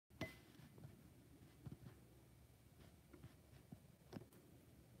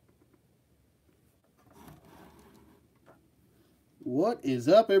What is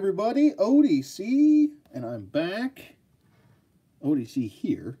up, everybody? ODC, and I'm back. ODC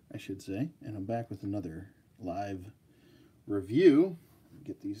here, I should say, and I'm back with another live review.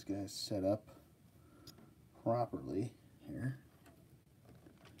 Get these guys set up properly here.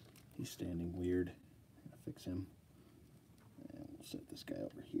 He's standing weird. I'm gonna fix him. And we'll set this guy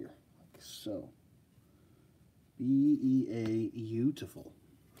over here, like so. Beautiful.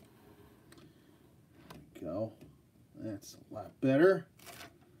 There we go. That's a lot better.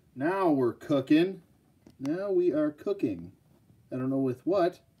 Now we're cooking. Now we are cooking. I don't know with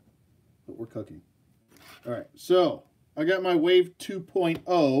what, but we're cooking. All right, so I got my Wave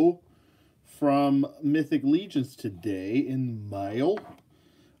 2.0 from Mythic Legions today in mail.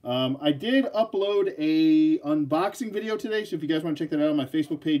 I did upload a unboxing video today, so if you guys want to check that out on my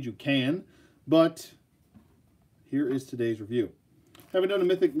Facebook page, you can. But here is today's review. Haven't done a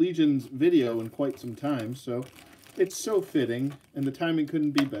Mythic Legions video in quite some time, so it's so fitting, and the timing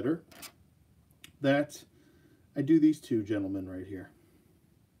couldn't be better, that I do these two gentlemen right here.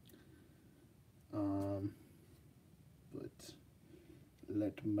 But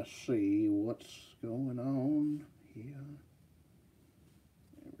let me see what's going on here.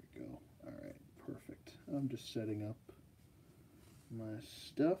 There we go. All right, perfect. I'm just setting up my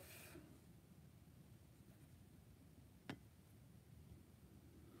stuff.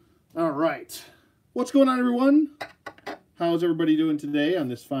 All right. What's going on, everyone? How's everybody doing today on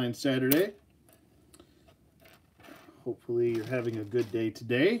this fine Saturday? Hopefully you're having a good day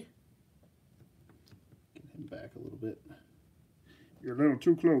today. Get him back a little bit. You're a little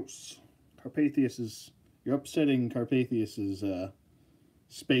too close. You're upsetting Carpathias'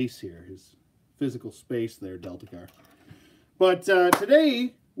 space here, his physical space there, Deltigar. But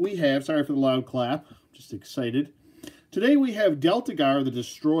today we have, sorry for the loud clap, just excited. Today we have Deltigar, the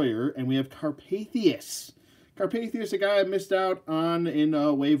Destroyer, and we have Carpathias. Carpathias, a guy I missed out on in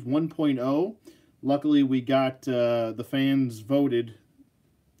Wave 1.0. Luckily, we got the fans voted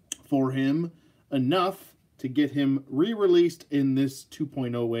for him enough to get him re-released in this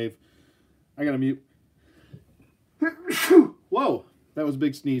 2.0 wave. I gotta mute. Whoa, that was a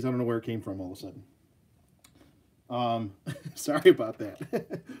big sneeze. I don't know where it came from all of a sudden. Sorry about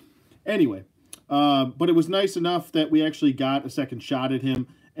that. Anyway. But it was nice enough that we actually got a second shot at him,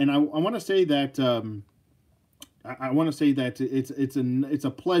 and I want to say that it's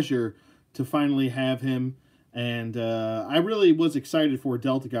a pleasure to finally have him, and I really was excited for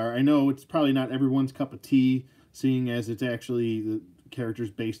Deltigar. I know it's probably not everyone's cup of tea, seeing as it's actually the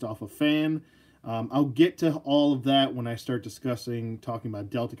character's based off a fan. I'll get to all of that when I start talking about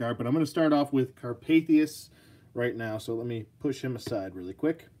Deltigar, but I'm going to start off with Carpathias right now. So let me push him aside really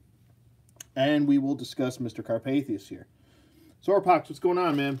quick. And we will discuss Mr. Carpathias here. Zorpox, what's going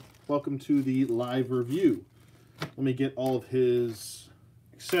on, man? Welcome to the live review. Let me get all of his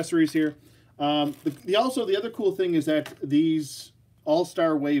accessories here. Also, the other cool thing is that these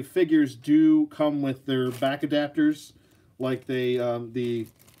All-Star Wave figures do come with their back adapters, like the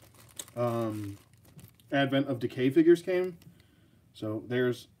Advent of Decay figures came. So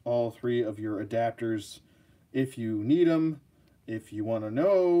there's all three of your adapters if you need them. If you want to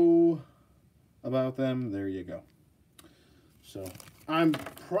know about them, there you go. So I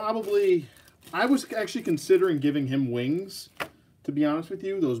was actually considering giving him wings, to be honest with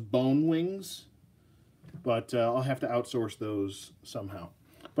you, those bone wings, but I'll have to outsource those somehow.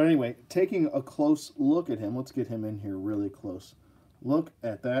 But anyway, taking a close look at him, let's get him in here really close. Look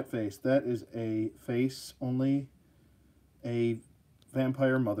at that face. That is a face only a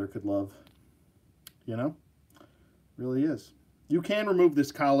vampire mother could love. You know? Really is. You can remove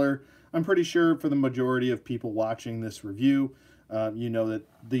this collar. I'm pretty sure for the majority of people watching this review, you know that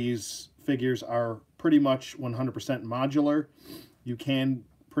these figures are pretty much 100% modular. You can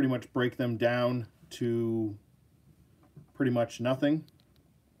pretty much break them down to pretty much nothing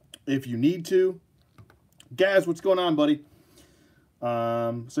if you need to. Gaz, what's going on, buddy?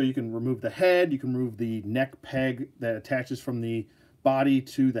 So you can remove the head. You can remove the neck peg that attaches from the body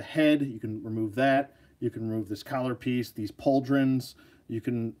to the head. You can remove that. You can remove this collar piece, these pauldrons. You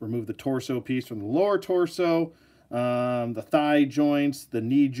can remove the torso piece from the lower torso, the thigh joints, the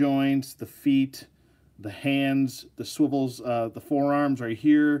knee joints, the feet, the hands, the swivels, the forearms right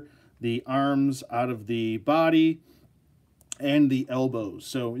here, the arms out of the body, and the elbows.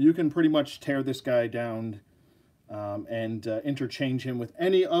 So you can pretty much tear this guy down and interchange him with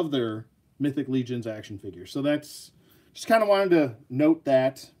any other Mythic Legions action figure. So that's just kind of wanted to note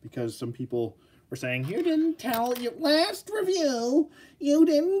that, because some people were saying, you didn't tell your last review, you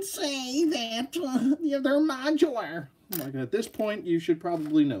didn't say that they're modular. Like, at this point, you should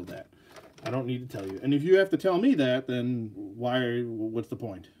probably know that. I don't need to tell you. And if you have to tell me that, then what's the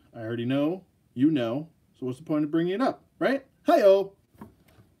point? I already know, you know, so what's the point of bringing it up, right? Hi-oh!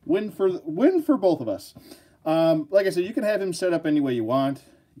 Win for both of us. Like I said, you can have him set up any way you want.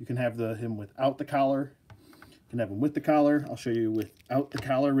 You can have him without the collar. You can have him with the collar. I'll show you without the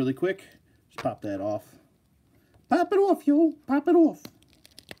collar really quick. Just pop that off. Pop it off, yo! Pop it off.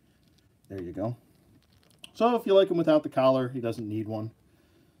 There you go. So if you like him without the collar, he doesn't need one.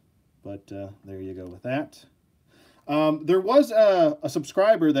 But there you go with that. There was a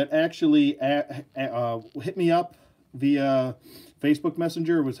subscriber that actually hit me up via Facebook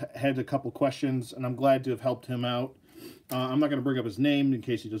Messenger, had a couple questions, and I'm glad to have helped him out. I'm not going to bring up his name in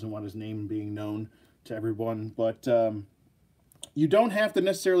case he doesn't want his name being known to everyone, but you don't have to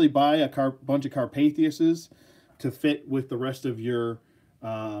necessarily buy a bunch of Carpathiases to fit with the rest of your,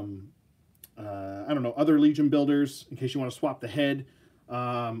 I don't know, other Legion builders, in case you want to swap the head,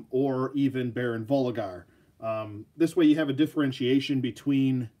 or even Baron Volgar. This way you have a differentiation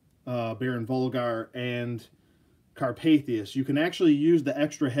between Baron Volgar and Carpathias. You can actually use the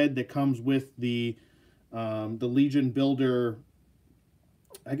extra head that comes with the Legion builder.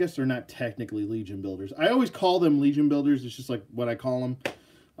 I guess they're not technically Legion builders. I always call them Legion builders. It's just like what I call them.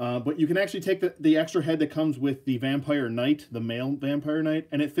 But you can actually take the extra head that comes with the Vampire Knight, the male Vampire Knight,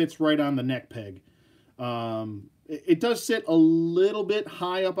 and it fits right on the neck peg. It does sit a little bit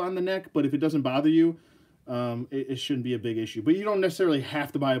high up on the neck, but if it doesn't bother you, it shouldn't be a big issue. But you don't necessarily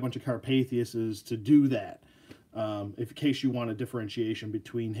have to buy a bunch of Carpathiases to do that, in case you want a differentiation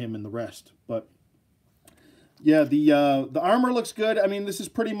between him and the rest. But yeah, the armor looks good. I mean, this is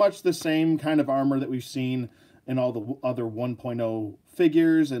pretty much the same kind of armor that we've seen in all the other 1.0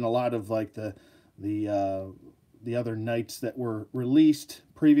 figures and a lot of like the other knights that were released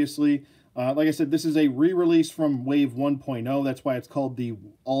previously. Like I said, this is a re-release from Wave 1.0. That's why it's called the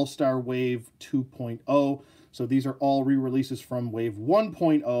All-Star Wave 2.0. So these are all re-releases from Wave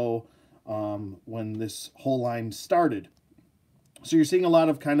 1.0 when this whole line started. So you're seeing a lot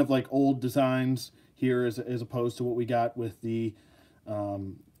of kind of like old designs here as opposed to what we got with the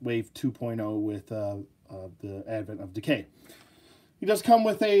Wave 2.0 with the advent of Decay. He does come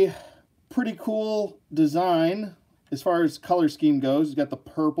with a pretty cool design. As far as color scheme goes, he's got the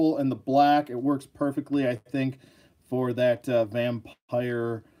purple and the black. It works perfectly, I think, for that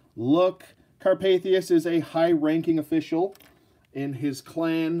vampire look. Carpathias is a high-ranking official in his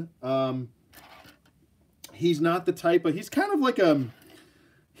clan. He's not the type of... He's kind of like a...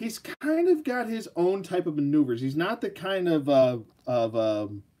 He's kind of got his own type of maneuvers. He's not the kind of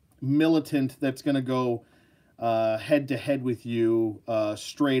militant that's going to go head-to-head with you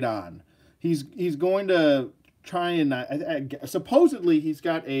straight on. He's going to... try and supposedly he's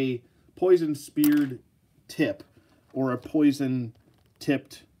got a poison speared tip or a poison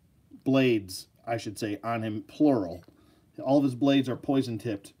tipped blades, I should say, on him, plural. All of his blades are poison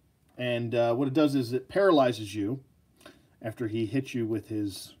tipped, and what it does is it paralyzes you after he hits you with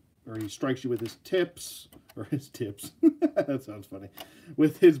his, or he strikes you with his tips, or his tips, that sounds funny,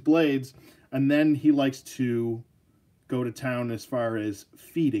 with his blades, and then he likes to go to town as far as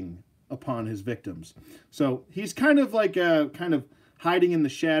feeding upon his victims. So he's kind of like kind of hiding in the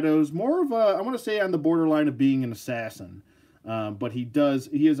shadows, more of a, I want to say on the borderline of being an assassin. But he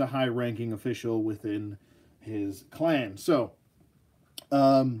is a high-ranking official within his clan. So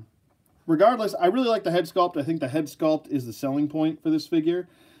regardless, I really like the head sculpt. I think the head sculpt is the selling point for this figure.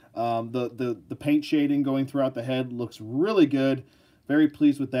 The paint shading going throughout the head looks really good. Very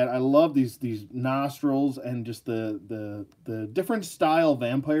pleased with that. I love these nostrils and just the different style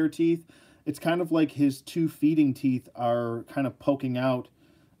vampire teeth. It's kind of like his two feeding teeth are kind of poking out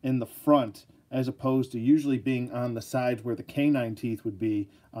in the front, as opposed to usually being on the sides where the canine teeth would be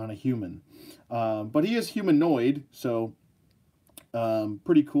on a human. But he is humanoid, so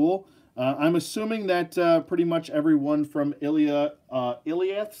pretty cool. I'm assuming that pretty much everyone from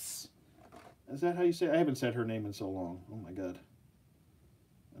Iliaths, is that how you say it? I haven't said her name in so long. Oh my god.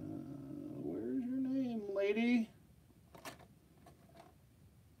 Where's your name, lady?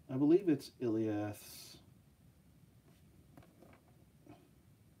 I believe it's Iliaths.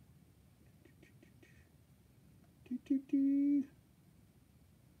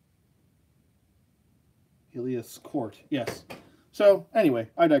 Iliath's Court, yes. So, anyway,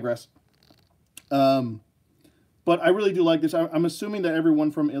 I digress. But I really do like this. I'm assuming that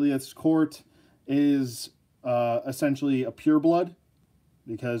everyone from Iliath's Court is essentially a pureblood,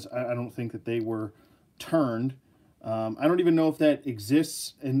 because I don't think that they were turned. I don't even know if that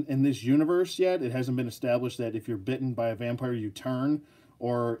exists in this universe yet. It hasn't been established that if you're bitten by a vampire, you turn,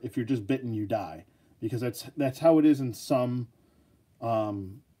 or if you're just bitten, you die. Because that's how it is in some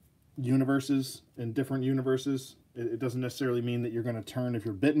universes, in different universes. It doesn't necessarily mean that you're going to turn if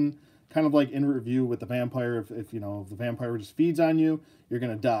you're bitten. Kind of like in review with the vampire, if you know, if the vampire just feeds on you, you're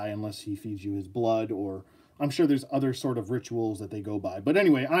going to die unless he feeds you his blood, or I'm sure there's other sort of rituals that they go by. But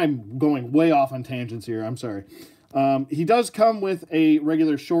anyway, I'm going way off on tangents here. I'm sorry. He does come with a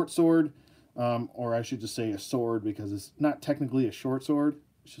regular short sword, or I should just say a sword, because it's not technically a short sword.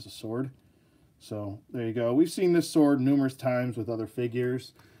 It's just a sword. So there you go. We've seen this sword numerous times with other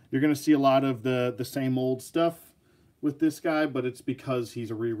figures. You're going to see a lot of the same old stuff with this guy, but it's because he's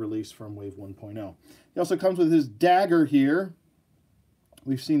a re-release from Wave 1.0. He also comes with his dagger here.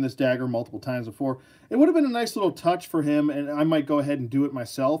 We've seen this dagger multiple times before. It would have been a nice little touch for him, and I might go ahead and do it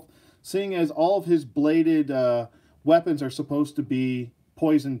myself, seeing as all of his bladed weapons are supposed to be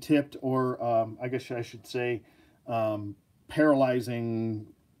poison-tipped, or I guess I should say paralyzing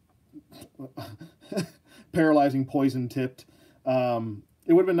poison-tipped.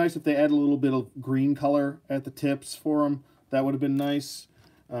 It would have been nice if they added a little bit of green color at the tips for them. That would have been nice.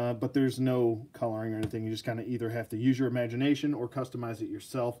 But there's no coloring or anything. You just kind of either have to use your imagination or customize it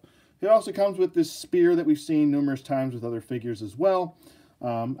yourself. It also comes with this spear that we've seen numerous times with other figures as well.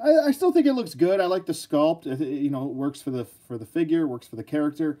 I still think it looks good. I like the sculpt. You know, it works for the figure, works for the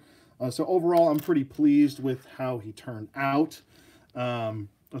character. So overall, I'm pretty pleased with how he turned out.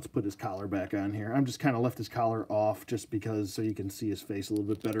 Let's put his collar back on here. I'm just kind of left his collar off just because so you can see his face a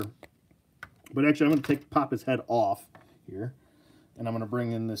little bit better. But actually, I'm going to pop his head off here. And I'm going to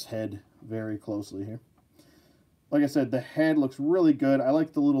bring in this head very closely here. Like I said, the head looks really good. I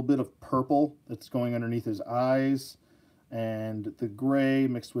like the little bit of purple that's going underneath his eyes. And the gray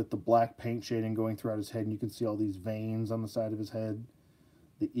mixed with the black paint shading going throughout his head. And you can see all these veins on the side of his head.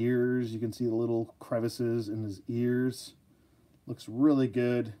 The ears, you can see the little crevices in his ears. Looks really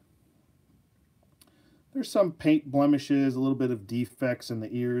good. There's some paint blemishes, a little bit of defects in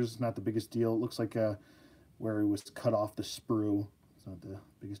the ears. Not the biggest deal. It looks like where it was cut off the sprue. It's not the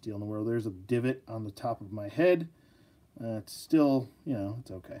biggest deal in the world. There's a divot on the top of my head. It's still, you know,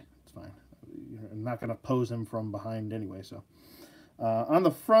 it's okay. It's fine. I'm not going to pose him from behind anyway. So on the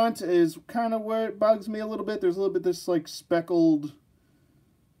front is kind of where it bugs me a little bit. There's a little bit this like speckled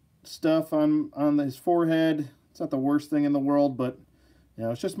stuff on his forehead. It's not the worst thing in the world, but you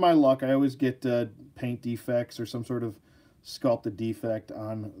know, it's just my luck. I always get paint defects or some sort of sculpted defect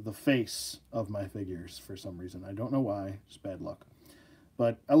on the face of my figures for some reason. I don't know why. Just bad luck.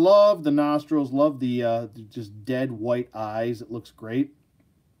 But I love the nostrils, love the just dead white eyes. It looks great.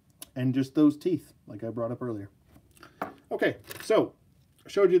 And just those teeth, like I brought up earlier. Okay, so I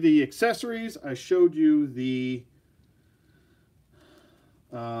showed you the accessories. I showed you the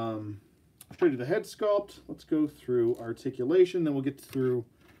head sculpt. Let's go through articulation, then we'll get through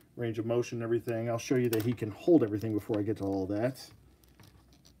range of motion and everything. I'll show you that he can hold everything before I get to all that.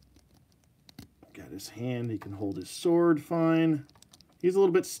 Got his hand. He can hold his sword fine. He's a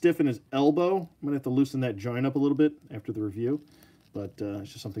little bit stiff in his elbow. I'm going to have to loosen that joint up a little bit after the review. But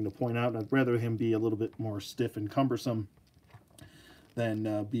it's just something to point out. I'd rather him be a little bit more stiff and cumbersome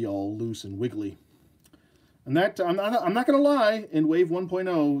than be all loose and wiggly. And that, I'm not going to lie, in Wave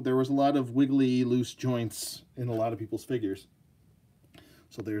 1.0, there was a lot of wiggly, loose joints in a lot of people's figures.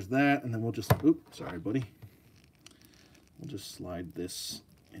 So there's that, and then we'll just, oops, sorry, buddy. We'll just slide this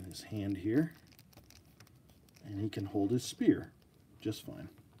in his hand here. And he can hold his spear just fine.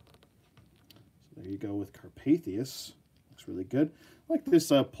 So there you go with Carpathias. Looks really good. I like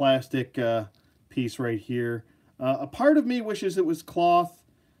this plastic piece right here. A part of me wishes it was cloth.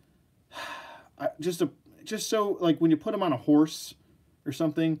 Just so, like, when you put him on a horse or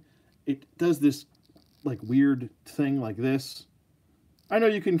something, it does this, like, weird thing like this. I know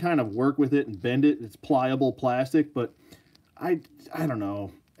you can kind of work with it and bend it. It's pliable plastic, but I don't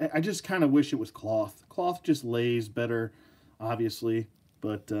know. I just kind of wish it was cloth. Cloth just lays better, obviously,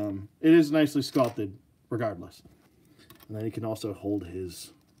 but it is nicely sculpted regardless. And then he can also hold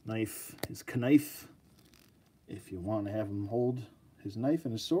his knife, his knife, if you want to have him hold his knife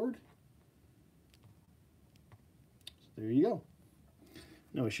and his sword. So there you go.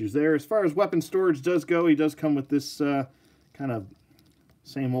 No issues there. As far as weapon storage does go, he does come with this kind of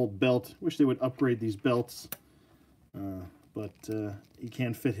same old belt. Wish they would upgrade these belts. But he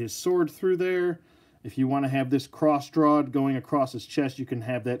can fit his sword through there. If you want to have this cross-drawed going across his chest, you can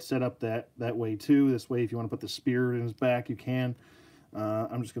have that set up that way too. This way, if you want to put the spear in his back, you can.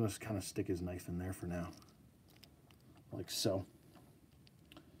 I'm just going to kind of stick his knife in there for now. Like so.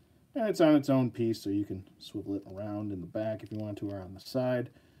 And it's on its own piece, so you can swivel it around in the back if you want to, or on the side.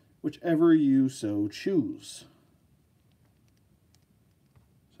 Whichever you so choose.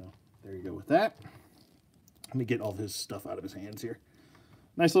 So, there you go with that. Let me get all of his stuff out of his hands here.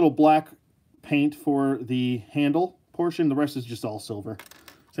 Nice little black paint for the handle portion. The rest is just all silver.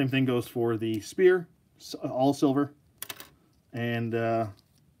 Same thing goes for the spear, all silver. And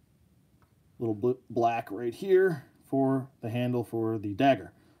little black right here for the handle for the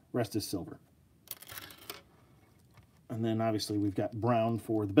dagger. Rest is silver. And then obviously we've got brown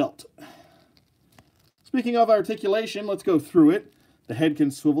for the belt. Speaking of articulation, let's go through it. The head can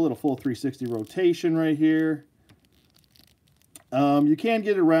swivel at a full 360 rotation right here. You can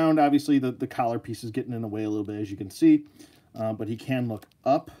get it around. Obviously, the collar piece is getting in the way a little bit, as you can see. But he can look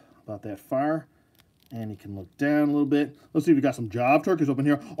up about that far. And he can look down a little bit. Let's see if we got some job turkeys up in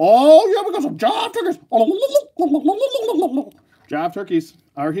here. Oh, yeah, we got some job turkeys. Job turkeys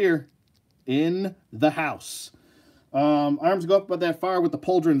are here in the house. Arms go up about that far with the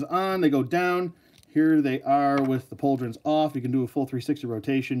pauldrons on. They go down. Here they are with the pauldrons off. You can do a full 360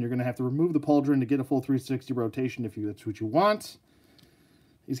 rotation. You're going to have to remove the pauldron to get a full 360 rotation if that's what you want.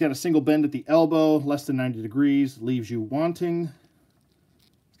 He's got a single bend at the elbow, less than 90 degrees, leaves you wanting.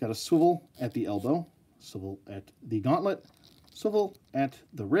 He's got a swivel at the elbow, swivel at the gauntlet, swivel at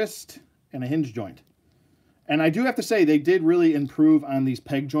the wrist, and a hinge joint. And I do have to say, they did really improve on these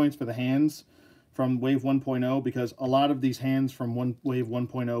peg joints for the hands from Wave 1.0, because a lot of these hands from Wave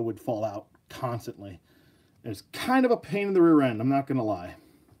 1.0 would fall out constantly. It's kind of a pain in the rear end, I'm not going to lie.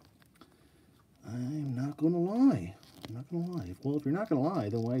 I'm not going to lie. I'm not going to lie. Well, if you're not going to lie,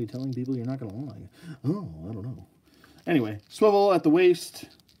 then why are you telling people you're not going to lie? Oh, I don't know. Anyway, swivel at the waist.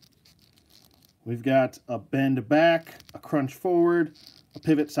 We've got a bend back, a crunch forward, a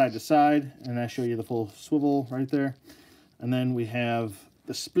pivot side to side, and I show you the full swivel right there. And then we have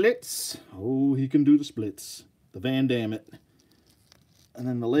the splits. Oh, he can do the splits. The Van Damme it. And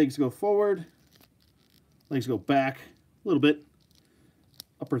then the legs go forward, legs go back a little bit,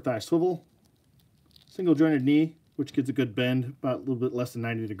 upper thigh swivel, single jointed knee, which gets a good bend, about a little bit less than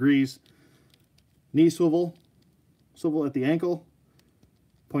 90 degrees, knee swivel, swivel at the ankle,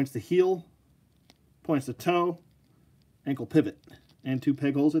 points to heel, points to toe, ankle pivot, and 2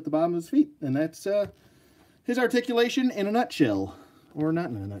 peg holes at the bottom of his feet. And that's his articulation in a nutshell, or not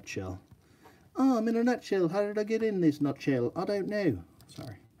in a nutshell. Oh, I'm in a nutshell. How did I get in this nutshell? I don't know.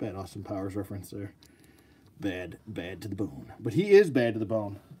 Sorry, bad Austin Powers reference there. Bad to the bone. But he is bad to the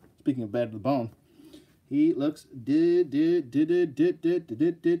bone. Speaking of bad to the bone, he looks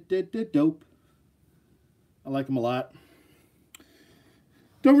dope. I like him a lot.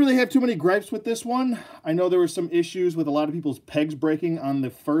 Don't really have too many gripes with this one. I know there were some issues with a lot of people's pegs breaking on the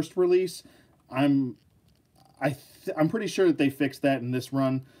first release. I'm pretty sure that they fixed that in this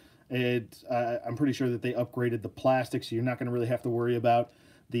run. I'm pretty sure that they upgraded the plastic, so you're not going to really have to worry about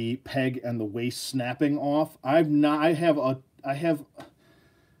the peg and the waist snapping off. I want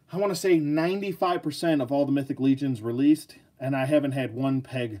to say 95% of all the Mythic Legions released, and I haven't had one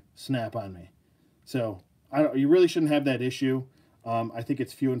peg snap on me. So you really shouldn't have that issue. I think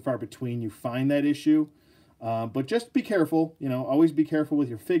it's few and far between you find that issue. But just be careful, you know, always be careful with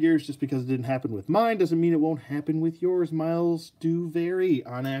your figures. Just because it didn't happen with mine doesn't mean it won't happen with yours. Miles do vary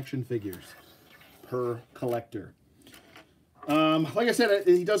on action figures per collector. Like I said,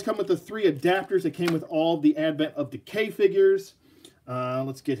 he does come with the 3 adapters that came with all the Advent of Decay figures.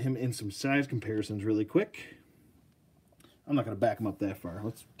 Let's get him in some size comparisons really quick. I'm not going to back him up that far.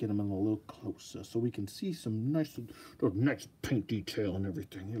 Let's get him in a little closer so we can see some nice paint detail and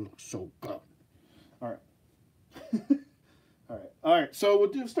everything. He looks so good. All right. All right. So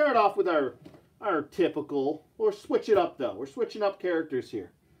we'll start off with our typical. We'll switch it up though. We're switching up characters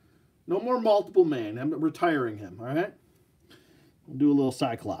here. No more multiple man. I'm retiring him. All right. We'll do a little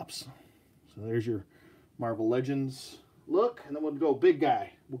Cyclops. So there's your Marvel Legends look, and then we'll go big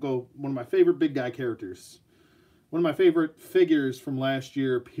guy. We'll go one of my favorite big guy characters. One of my favorite figures from last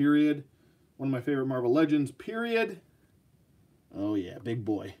year. Period. One of my favorite Marvel Legends. Period. Oh yeah, big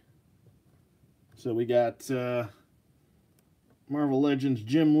boy. So we got Marvel Legends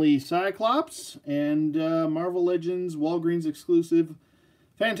Jim Lee Cyclops and Marvel Legends Walgreens exclusive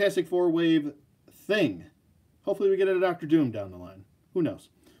Fantastic Four Wave Thing. Hopefully we get a Dr. Doom down the line. Who knows?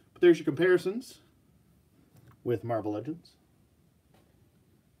 But there's your comparisons with Marvel Legends.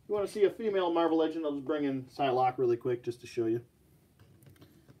 If you want to see a female Marvel Legend, I'll just bring in Psylocke really quick just to show you.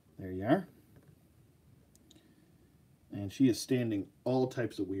 There you are. And she is standing all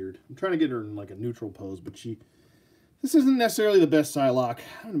types of weird. I'm trying to get her in like a neutral pose, but this isn't necessarily the best Psylocke,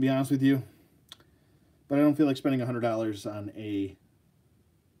 I'm going to be honest with you. But I don't feel like spending $100 on a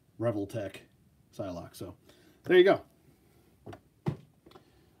Reveltech Psylocke. So there you go.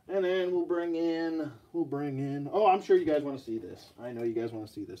 And then we'll bring in, oh, I'm sure you guys want to see this. I know you guys want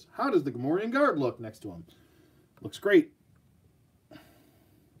to see this. How does the Gamorrean Guard look next to him? Looks great.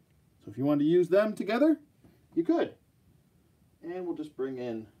 So if you wanted to use them together, you could. And we'll just bring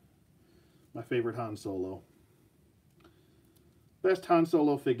in my favorite Han Solo. Best Han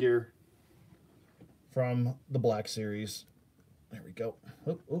Solo figure from the Black Series. There we go.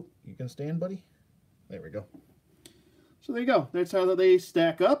 Oh, you can stand, buddy? There we go. So there you go. That's how they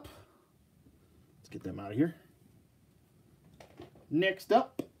stack up. Let's get them out of here. Next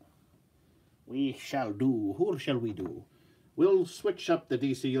up, we shall do. Who shall we do? We'll switch up the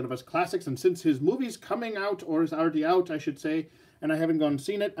DC Universe Classics, and since his movie's coming out, or is already out, I should say, and I haven't gone and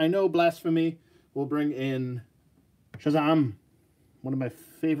seen it, I know Blasphemy will bring in Shazam, one of my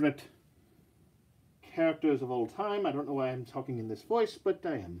favorite characters of all time. I don't know why I'm talking in this voice, but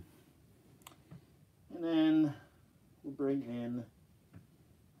I am. And then we'll bring in,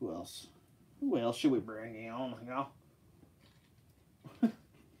 who else? Who else should we bring in? You know?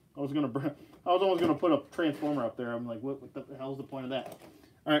 I was almost gonna put a Transformer up there. I'm like, what the hell's the point of that?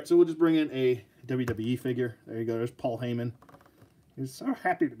 All right, so we'll just bring in a WWE figure. There you go. There's Paul Heyman. He's so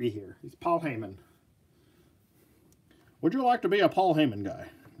happy to be here. He's Paul Heyman. Would you like to be a Paul Heyman guy?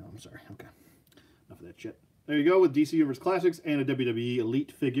 No, I'm sorry. Okay, enough of that shit. There you go with DC Universe Classics and a WWE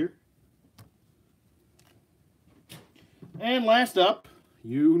Elite figure. And last up,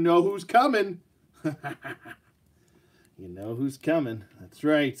 you know who's coming. You know who's coming. That's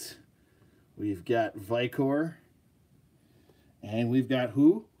right. We've got Vicor. And we've got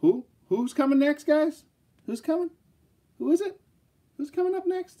who? Who's coming next, guys? Who's coming? Who is it? Who's coming up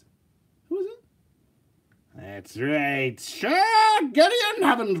next? Who is it? That's right. Sir Gideon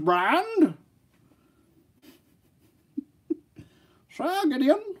Heavensbrand. Sir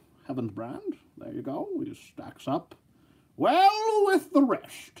Gideon Heavensbrand. There you go. He stacks up well with the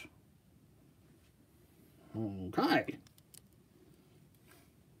rest. Okay.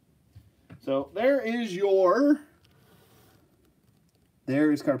 So there is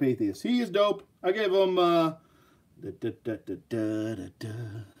Carpathias. He is dope. I gave him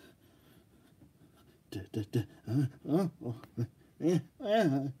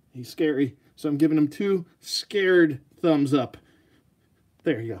he's scary. So I'm giving him 2 scared thumbs up.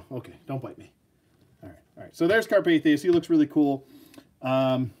 There you go. Okay, don't bite me. All right. So there's Carpathias. He looks really cool.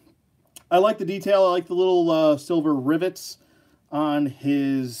 I like the detail. I like the little silver rivets on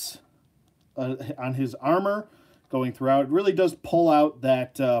his armor going throughout. It really does pull out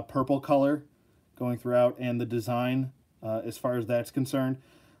that purple color going throughout, and the design as far as that's concerned.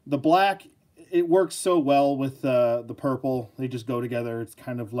 The black, it works so well with the purple. They just go together. It's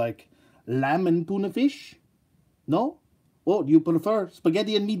kind of like lamb and tuna fish. No? Oh, do you prefer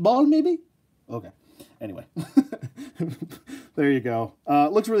spaghetti and meatball, maybe? Okay. Anyway. There you go.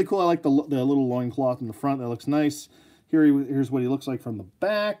 Looks really cool. I like the little loincloth in the front. That looks nice. Here's what he looks like from the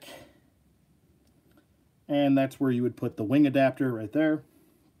back. And that's where you would put the wing adapter right there.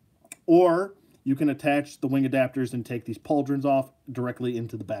 Or you can attach the wing adapters and take these pauldrons off directly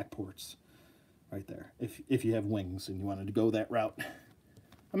into the back ports. Right there. If you have wings and you wanted to go that route.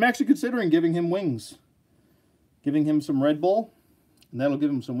 I'm actually considering giving him wings. Giving him some Red Bull. And that'll give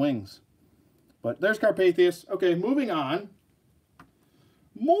him some wings. But there's Carpathias. Okay, moving on.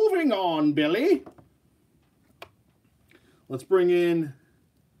 Moving on, Billy. Let's bring in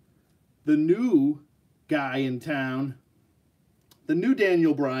the new guy in town. The new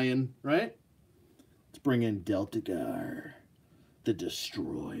Daniel Bryan, right? Let's bring in Deltigar, the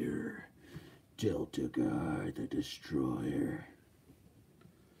Destroyer. Deltigar, the Destroyer.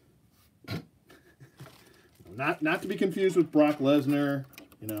 Not to be confused with Brock Lesnar,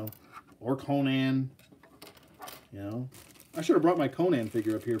 you know, or Conan, you know. I should have brought my Conan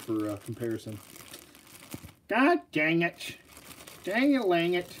figure up here for comparison. God dang it. Dang it,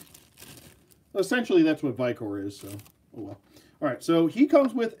 lang it. Well, essentially, that's what Vicor is, so, oh well. All right, so he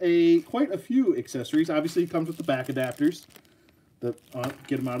comes with quite a few accessories. Obviously, he comes with the back adapters.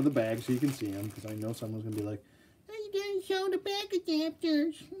 Get them out of the bag so you can see them, because I know someone's going to be like, "Oh, you didn't show the back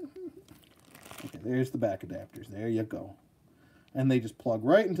adapters." Okay, there's the back adapters. There you go. And they just plug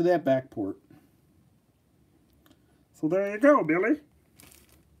right into that back port. So there you go, Billy.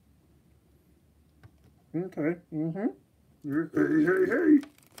 Okay. Mm-hmm. Hey.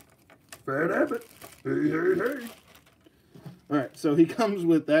 Fat Abbott. Hey. All right, so he comes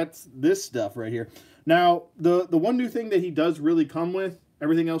with this stuff right here. Now, the one new thing that he does really come with,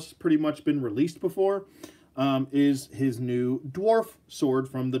 everything else has pretty much been released before, is his new dwarf sword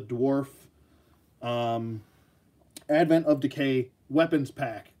from the dwarf Advent of Decay weapons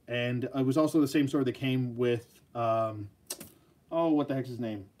pack. And it was also the same sword that came with, what the heck's his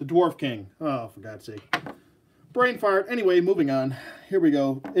name? The Dwarf King. Oh, for God's sake. Brain fart. Anyway, moving on. Here we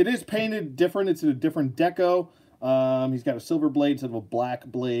go. It is painted different. It's a different deco. He's got a silver blade instead of a black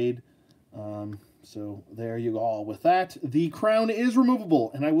blade. So there you go with that. The crown is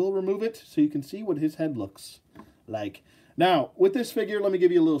removable, and I will remove it so you can see what his head looks like. Now, with this figure, let me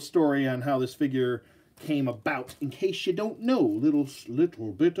give you a little story on how this figure came about, in case you don't know. Little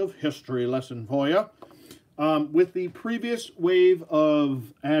bit of history lesson for you. With the previous wave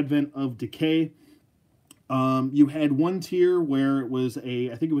of Advent of Decay, you had one tier where it was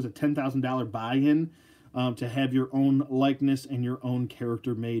I think it was a $10,000 buy-in to have your own likeness and your own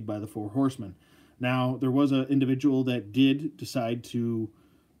character made by the Four Horsemen. Now, there was an individual that did decide to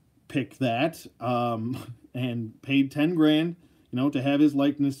pick that and paid 10 grand, to have his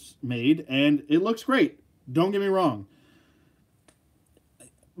likeness made, and it looks great. Don't get me wrong.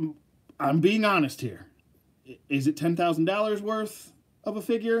 I'm being honest here. Is it $10,000 worth of a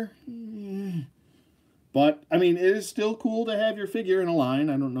figure? But, I mean, it is still cool to have your figure in a line.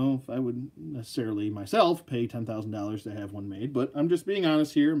 I don't know if I would necessarily myself pay $10,000 to have one made, but I'm just being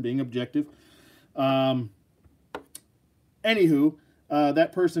honest here and being objective. Anywho,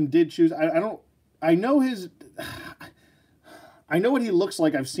 that person did choose. I know what he looks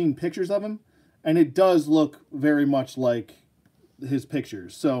like. I've seen pictures of him, and it does look very much like his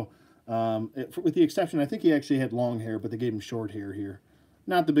pictures. So, with the exception, I think he actually had long hair, but they gave him short hair here.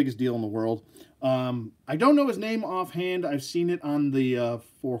 Not the biggest deal in the world. I don't know his name offhand. I've seen it on the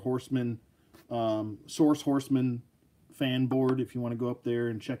Four Horsemen, Source Horsemen fan board. If you want to go up there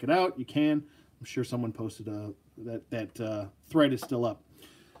and check it out, you can. I'm sure someone posted that thread is still up.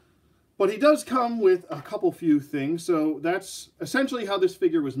 But he does come with a few things. So that's essentially how this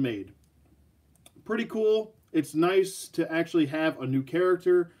figure was made. Pretty cool. It's nice to actually have a new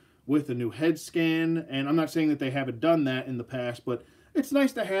character with a new head scan. And I'm not saying that they haven't done that in the past, but it's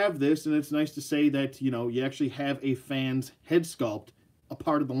nice to have this, and it's nice to say that, you actually have a fan's head sculpt a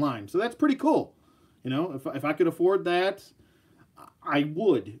part of the line. So that's pretty cool. If I could afford that, I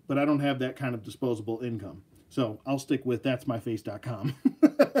would, but I don't have that kind of disposable income. So I'll stick with that'smyface.com.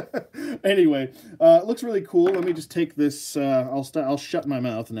 Anyway, it looks really cool. Let me just take this, I'll shut my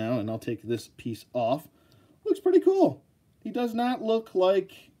mouth now, and I'll take this piece off. Looks pretty cool. He does not look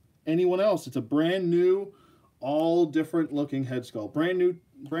like anyone else. It's a brand new, all different looking head sculpt. Brand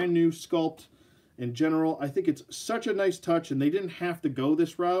new sculpt in general. I think it's such a nice touch, and they didn't have to go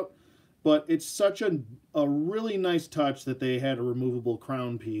this route, but it's such a really nice touch that they had a removable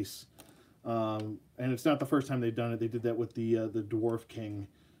crown piece. And it's not the first time they've done it. They did that with the Dwarf King,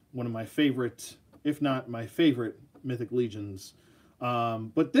 one of my favorite, if not my favorite, Mythic Legions.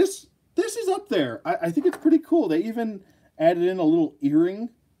 But this is up there. I think it's pretty cool. They even added in a little earring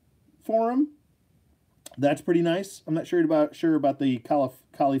for him. That's pretty nice. I'm not sure about the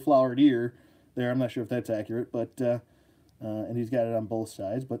cauliflowered ear there. I'm not sure if that's accurate, but and he's got it on both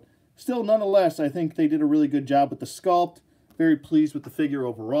sides. But still, nonetheless, I think they did a really good job with the sculpt. Very pleased with the figure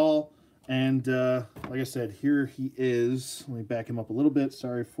overall. And like I said, here he is. Let me back him up a little bit.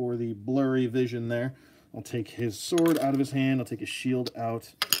 Sorry for the blurry vision there. I'll take his sword out of his hand. I'll take his shield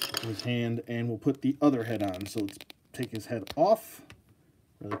out of his hand, and we'll put the other head on. So let's take his head off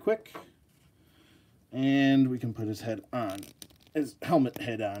really quick. And we can put his head on. His helmet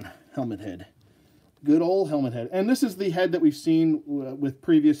head on. Helmet head. Good old helmet head. And this is the head that we've seen with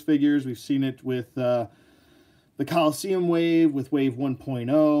previous figures. We've seen it with the Coliseum wave, with Wave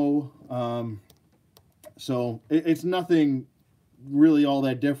 1.0. So it's nothing really all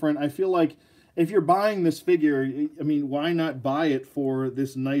that different. I feel like if you're buying this figure, I mean, why not buy it for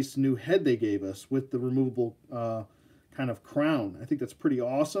this nice new head they gave us with the removable kind of crown? I think that's pretty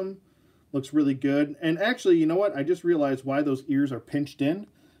awesome. Looks really good. And actually, you know what? I just realized why those ears are pinched in.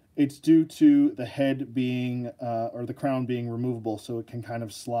 It's due to the head being, or the crown being removable, so it can kind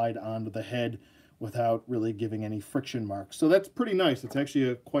of slide onto the head without really giving any friction marks. So that's pretty nice. It's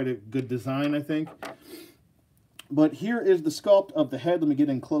actually quite a good design, I think. But here is the sculpt of the head. Let me get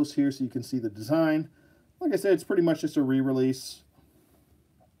in close here so you can see the design. Like I said, it's pretty much just a re-release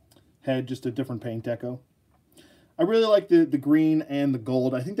head, just a different paint deco. I really like the green and the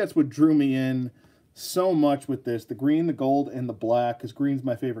gold. I think that's what drew me in so much with this. The green, the gold, and the black, because green's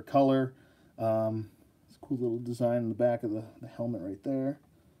my favorite color. It's a cool little design in the back of the helmet right there.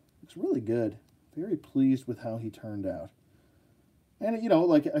 Looks really good. Very pleased with how he turned out. And,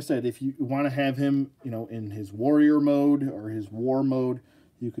 like I said, if you want to have him, in his warrior mode or his war mode,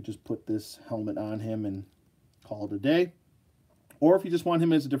 you could just put this helmet on him and call it a day. Or if you just want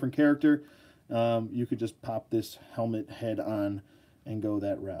him as a different character, you could just pop this helmet head on and go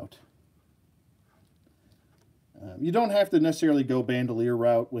that route. You don't have to necessarily go bandolier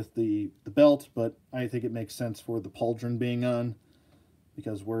route with the belt, but I think it makes sense for the pauldron being on,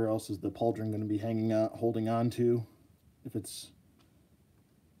 because where else is the pauldron going to be hanging out, holding on to, if it's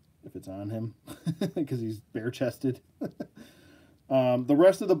if it's on him, because he's bare-chested. The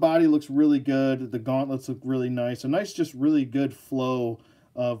rest of the body looks really good. The gauntlets look really nice. A nice, just really good flow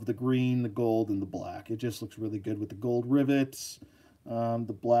of the green, the gold, and the black. It just looks really good with the gold rivets,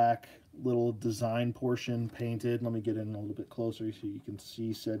 the black little design portion painted. Let me get in a little bit closer so you can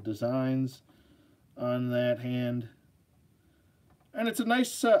see said designs on that hand. And it's a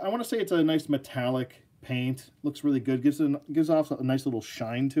nice, I want to say it's a nice metallic paint. Looks really good. Gives off a nice little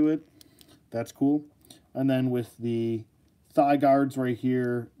shine to it. That's cool. And then with the thigh guards right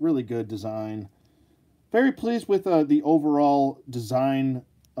here, really good design. Very pleased with the overall design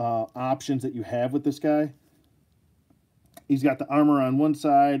options that you have with this guy. He's got the armor on one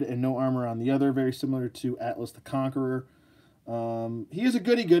side and no armor on the other, very similar to Atlas the Conqueror. He is a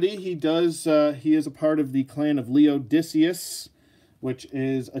goody-goody. He is a part of the clan of Leodicius, which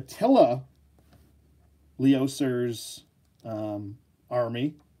is Attila Leocer's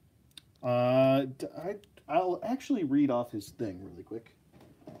army. I'll actually read off his thing really quick,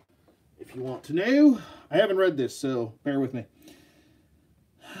 if you want to know. I haven't read this, so bear with me.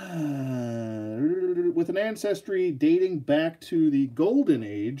 With an ancestry dating back to the Golden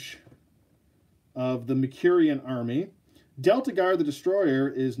Age of the Mercurian army, Deltigar the Destroyer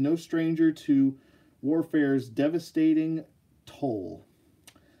is no stranger to warfare's devastating toll.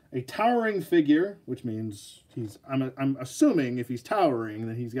 A towering figure, which means I'm assuming if he's towering,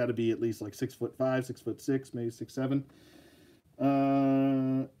 then he's got to be at least like 6'5", 6'6", maybe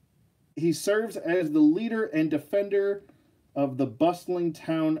 6'7". He serves as the leader and defender of the bustling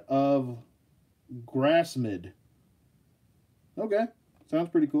town of Grasmid. Okay, sounds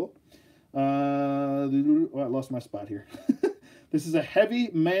pretty cool. Oh, I lost my spot here. This is a heavy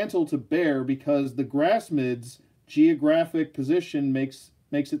mantle to bear because the Grasmid's geographic position makes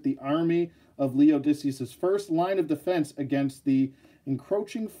it the army of Leodicius' first line of defense against the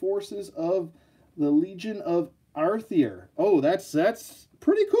encroaching forces of the Legion of Arthier. Oh, that's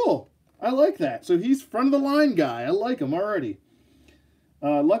pretty cool. I like that. So he's front of the line guy. I like him already.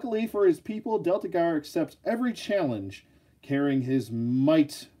 Luckily for his people, Deltigar accepts every challenge, carrying his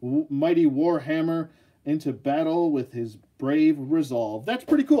mighty warhammer into battle with his brave resolve. That's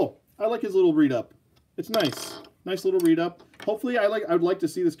pretty cool. I like his little read-up. It's nice. Nice little read-up. Hopefully, I would like to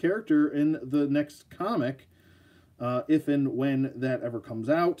see this character in the next comic, if and when that ever comes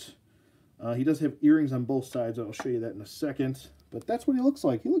out. He does have earrings on both sides. I'll show you that in a second. But that's what he looks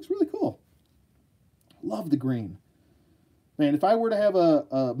like. He looks really cool. Love the green. Man, if I were to have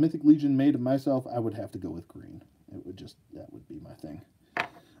a Mythic Legion made of myself, I would have to go with green. That would be my thing.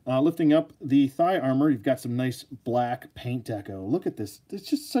 Lifting up the thigh armor, you've got some nice black paint deco. Look at this. It's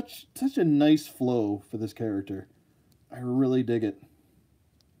just such a nice flow for this character. I really dig it.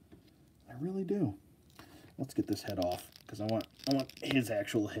 I really do. Let's get this head off, because I want his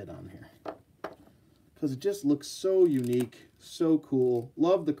actual head on here. Because it just looks so unique, so cool.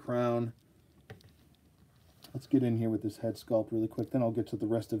 Love the crown. Let's get in here with this head sculpt really quick. Then I'll get to the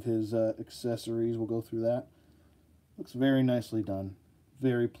rest of his accessories. We'll go through that. Looks very nicely done.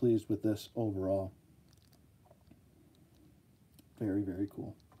 Very pleased with this overall. Very, very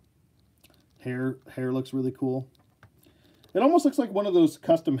cool. Hair looks really cool. It almost looks like one of those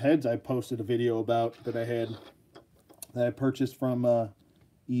custom heads I posted a video about that I purchased from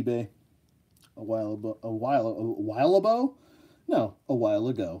eBay a while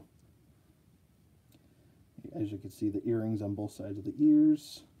ago. As you can see, the earrings on both sides of the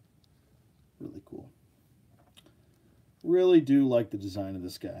ears. Really cool. Really do like the design of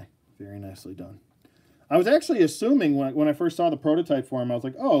this guy. Very nicely done. I was actually assuming when I first saw the prototype for him, I was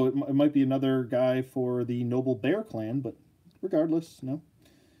like, oh, it might be another guy for the Noble Bear clan, but regardless, no.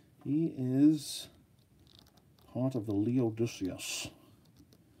 He is part of the Leodicius.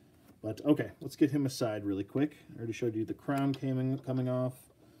 But, okay, let's get him aside really quick. I already showed you the crown coming off.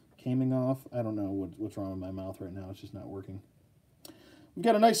 I don't know what's wrong with my mouth right now. It's just not working. We've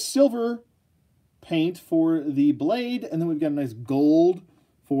got a nice silver paint for the blade, and then we've got a nice gold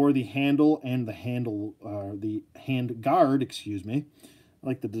for the handle and the hand guard, excuse me. I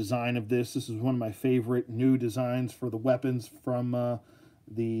like the design of this. This is one of my favorite new designs for the weapons from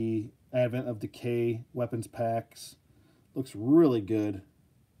the Advent of Decay weapons packs. Looks really good.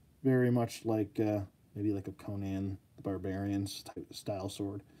 Very much like maybe like a Conan the Barbarian's type of style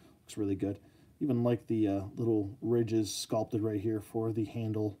sword. Looks really good. Even like the little ridges sculpted right here for the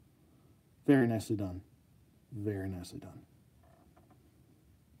handle. Very nicely done. Very nicely done.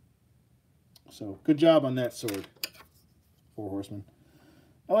 So, good job on that sword. 4 horsemen.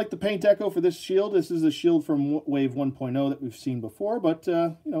 I like the paint deco for this shield. This is a shield from Wave 1.0 that we've seen before, but,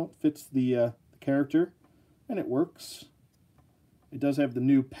 you know, it fits the character, and it works. It does have the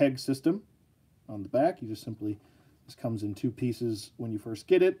new peg system on the back. You just simply, this comes in 2 pieces when you first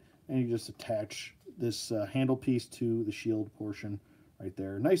get it, and you just attach this handle piece to the shield portion right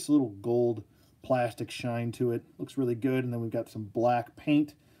there. Nice little gold plastic shine to it. Looks really good. And then we've got some black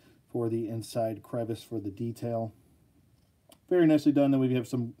paint for the inside crevice for the detail. Very nicely done. Then we have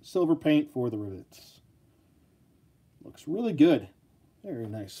some silver paint for the rivets. Looks really good. Very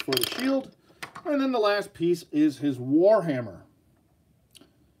nice for the shield. And then the last piece is his Warhammer.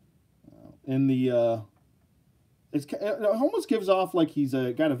 In the it almost gives off like he's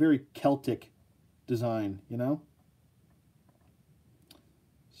got a very Celtic design, you know?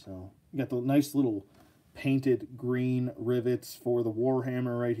 So you got the nice little painted green rivets for the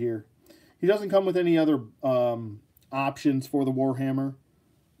Warhammer right here. He doesn't come with any other options for the Warhammer.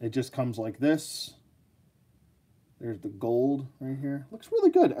 It just comes like this. There's the gold right here. Looks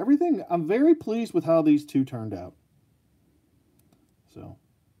really good. Everything, I'm very pleased with how these two turned out. So,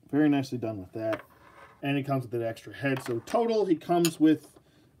 very nicely done with that. And it comes with an extra head. So total, he comes with,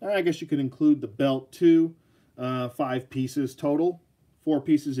 I guess you could include the belt too. 5 pieces total. 4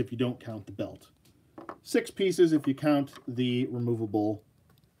 pieces if you don't count the belt. 6 pieces if you count the removable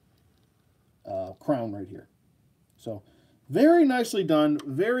crown right here. So, very nicely done.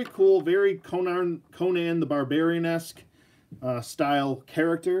 Very cool. Very Conan the Barbarian-esque style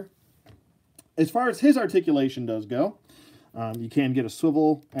character. As far as his articulation does go, you can get a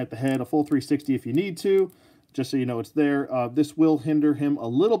swivel at the head, a full 360 if you need to, just so you know it's there. This will hinder him a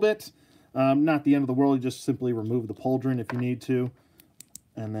little bit. Not the end of the world. You just simply remove the pauldron if you need to.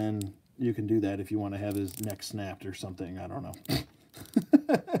 And then you can do that if you want to have his neck snapped or something. I don't know.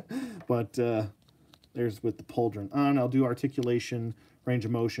 But there's with the pauldron on. I'll do articulation, range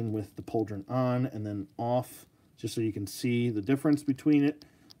of motion with the pauldron on and then off, just so you can see the difference between it.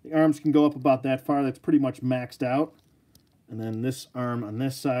 The arms can go up about that far. That's pretty much maxed out. And then this arm on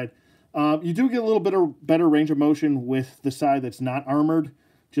this side. You do get a little bit of better range of motion with the side that's not armored,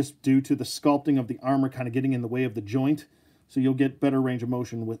 just due to the sculpting of the armor kind of getting in the way of the joint. So you'll get better range of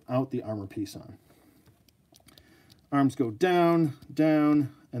motion without the armor piece on. Arms go down,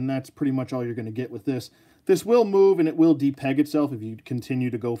 down, and that's pretty much all you're going to get with this. This will move and it will depeg itself if you continue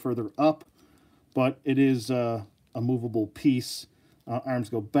to go further up, but it is a movable piece. Arms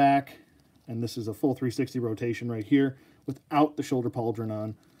go back, and this is a full 360 rotation right here without the shoulder pauldron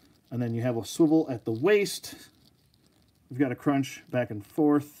on. And then you have a swivel at the waist. We've got a crunch back and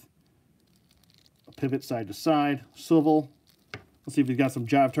forth, a pivot side to side, swivel. Let's see if he's got some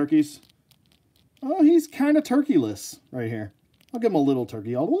jive turkeys. Oh, he's kind of turkeyless right here. I'll give him a little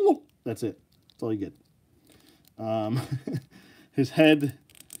turkey. That's it. That's all you get. His head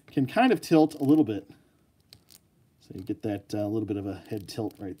can kind of tilt a little bit. So you get that little bit of a head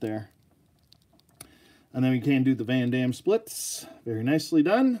tilt right there. And then we can do the Van Damme splits. Very nicely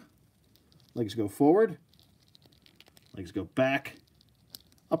done. Legs go forward. Legs go back.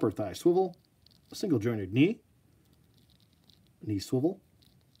 Upper thigh swivel. A single jointed knee. Knee swivel.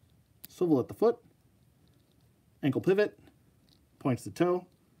 Swivel at the foot. Ankle pivot. Points the toe.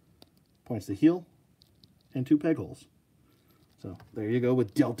 Points the heel. And 2 peg holes. So there you go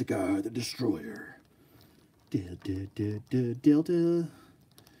with Deltigar, the Destroyer. Delta.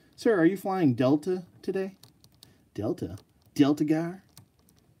 Sir, are you flying Delta today? Delta? Deltigar?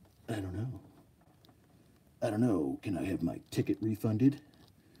 I don't know. I don't know. Can I have my ticket refunded?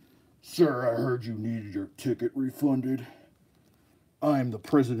 Sir, I heard you needed your ticket refunded. I'm the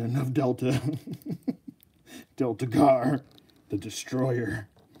president of Delta. Deltigar, the Destroyer.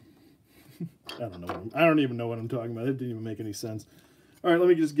 I don't know. I don't even know what I'm talking about. It didn't even make any sense. All right, let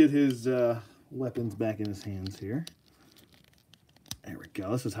me just get his weapons back in his hands here. There we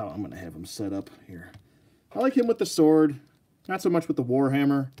go. This is how I'm going to have him set up here. I like him with the sword. Not so much with the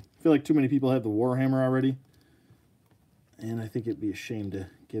Warhammer. I feel like too many people have the Warhammer already. And I think it'd be a shame to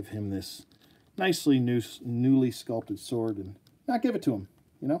give him this nicely newly sculpted sword and not give it to him,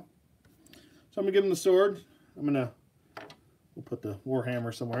 you know? So I'm going to give him the sword. We'll put the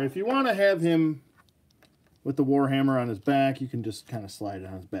Warhammer somewhere. If you want to have him with the Warhammer on his back, you can just kind of slide it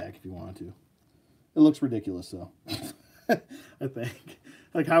on his back if you want to. It looks ridiculous, though. I think.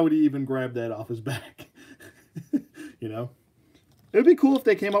 Like, how would he even grab that off his back? You know? It would be cool if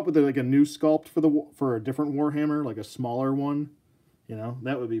they came up with like a new sculpt for a different Warhammer, like a smaller one. You know?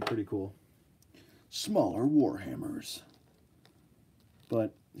 That would be pretty cool. Smaller Warhammers.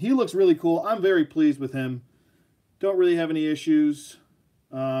 But he looks really cool. I'm very pleased with him. Don't really have any issues.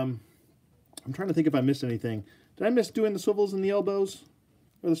 I'm trying to think if I missed anything. Did I miss doing the swivels in the elbows?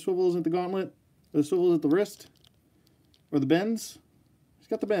 Or the swivels at the gauntlet? Or the swivels at the wrist? Or the bends? He's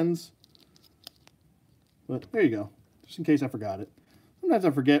got the bends. But there you go. Just in case I forgot it. Sometimes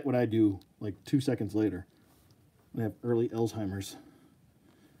I forget what I do like 2 seconds later. I have early Alzheimer's.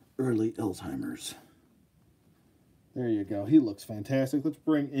 Early Alzheimer's. There you go. He looks fantastic. Let's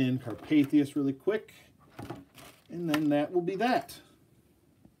bring in Carpathias really quick. And then that will be that.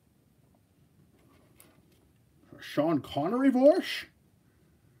 Sean Connery voice?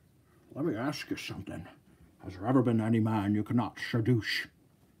 Let me ask you something. Has there ever been any man you cannot seduce?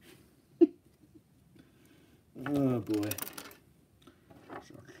 Oh, boy.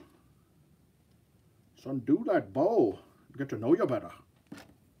 Son, do that bow. Get to know you better. All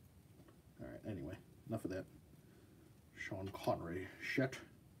right, anyway. Enough of that. Sean Connery shit.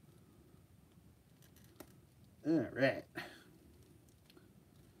 All right.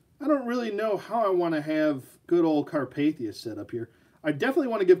 I don't really know how I want to have good old Carpathias set up here. I definitely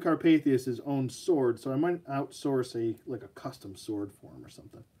want to give Carpathias his own sword, so I might outsource a custom sword for him or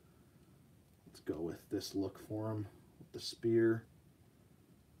something. Let's go with this look for him, with the spear.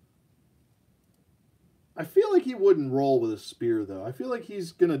 I feel like he wouldn't roll with a spear, though. I feel like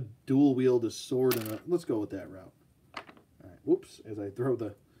he's going to dual wield a sword and a... Let's go with that route. All right, whoops, as I throw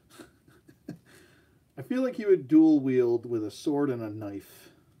the... I feel like he would dual wield with a sword and a knife.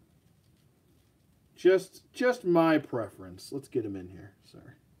 Just my preference. Let's get him in here. Sorry.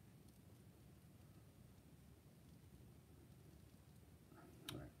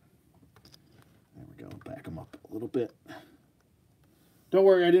 All right. There we go. Back him up a little bit. Don't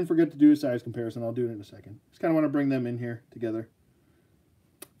worry, I didn't forget to do a size comparison. I'll do it in a second. Just kind of want to bring them in here together.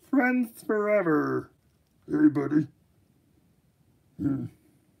 Friends forever. Hey, buddy. Want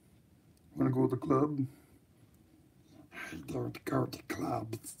to go to the club? I don't go to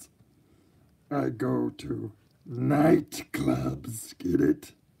clubs. I go to nightclubs. Get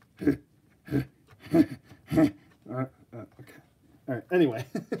it? Okay. All right. Anyway,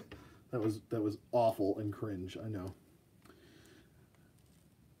 that was awful and cringe. I know.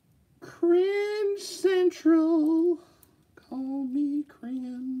 Cringe Central. Call me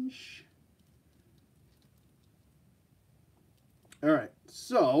cringe. All right,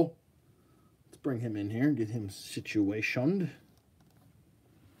 so let's bring him in here and get him situationed.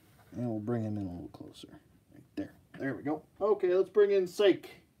 And we'll bring him in a little closer. Right there. There we go. Okay, let's bring in Cyclops.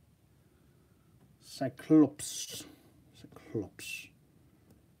 Cyclops.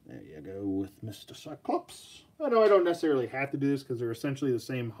 There you go with Mr. Cyclops. I know I don't necessarily have to do this because they're essentially the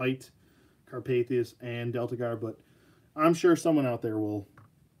same height, Carpathias and Deltigar, but I'm sure someone out there will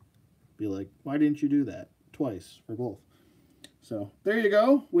be like, why didn't you do that twice for both? So there you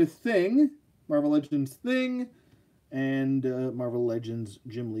go with Thing, Marvel Legends Thing, and Marvel Legends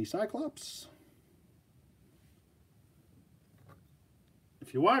Jim Lee Cyclops.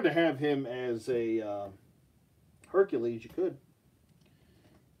 If you wanted to have him as a Hercules, you could.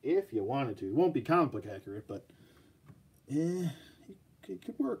 If you wanted to. It won't be comic book accurate, but it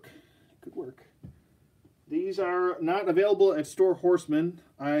could work. It could work. These are not available at Store Horseman.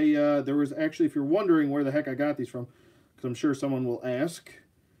 There was actually, if you're wondering where the heck I got these from, because I'm sure someone will ask,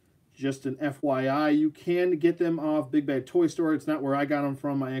 just an FYI, you can get them off Big Bad Toy Store. It's not where I got them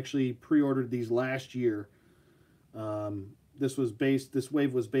from. I actually pre-ordered these last year. This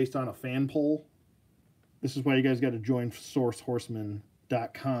wave was based on a fan poll. This is why you guys got to join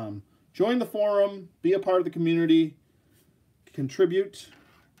SourceHorseman.com. Join the forum, be a part of the community, contribute,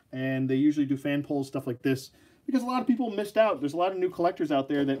 and they usually do fan polls, stuff like this, because a lot of people missed out. There's a lot of new collectors out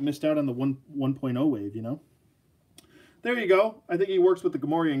there that missed out on the 1.0 wave, you know? There you go. I think he works with the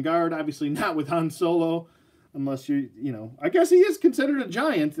Gamorrean Guard, obviously not with Han Solo, unless you know, I guess he is considered a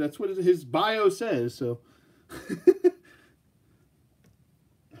giant. That's what his bio says, so...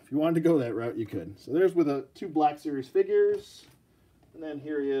 If you wanted to go that route, you could. So there's with two Black Series figures. And then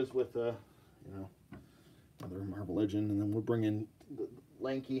here he is with, you know, another Marvel Legend. And then we'll bring in the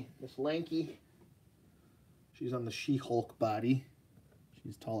Miss Lanky. She's on the She-Hulk body.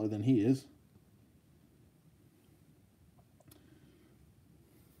 She's taller than he is.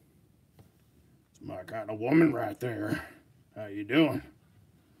 It's my kind of woman right there. How you doing?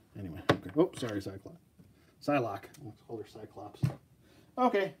 Anyway, okay. Oh, sorry, Cyclops. Psylocke. Let's hold her Cyclops.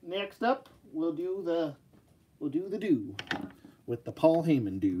 Okay, next up, we'll do the with the Paul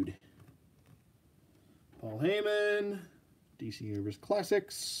Heyman dude. Paul Heyman, DC Universe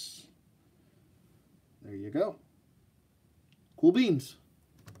Classics. There you go. Cool beans.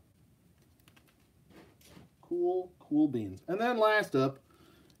 Cool beans. And then last up,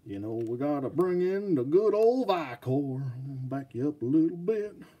 you know, we gotta bring in the good old Vicor. Back you up a little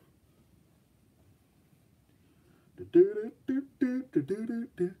bit.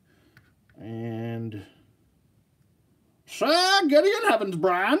 And Sir Gideon Heavens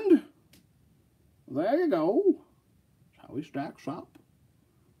brand. There you go. That's how he stacks up.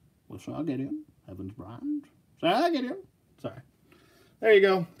 Well, so I'll get him. Heaven's Brand. So I'll get him. Sorry. There you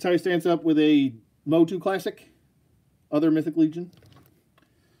go. That's how he stands up with a Mo2 Classic. Other Mythic Legion.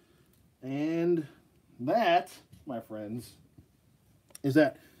 And that, my friends, is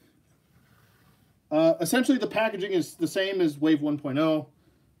that. Essentially, the packaging is the same as Wave 1.0.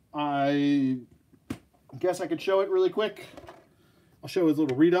 I guess I could show it really quick. I'll show his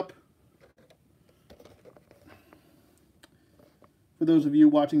little read-up. For those of you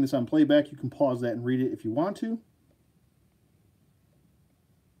watching this on playback, you can pause that and read it if you want to.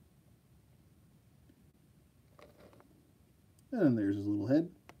 And then there's his little head.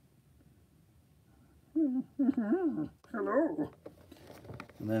 Hello.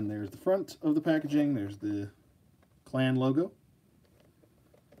 And then there's the front of the packaging. There's the clan logo.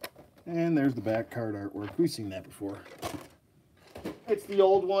 And there's the back card artwork. We've seen that before. It's the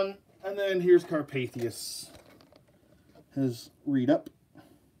old one. And then here's Carpathias. His read up.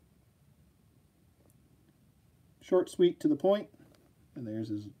 Short, sweet, to the point. And there's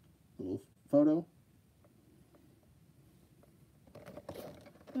his little photo.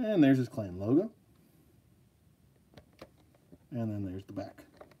 And there's his clan logo. And then there's the back.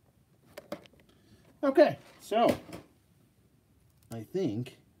 Okay, so I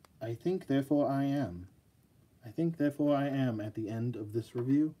think therefore I am. I think therefore I am at the end of this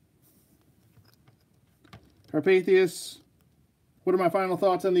review. Carpathias. What are my final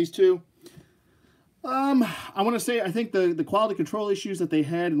thoughts on these two? I want to say I think the quality control issues that they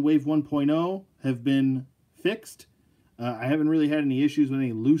had in Wave 1.0 have been fixed. I haven't really had any issues with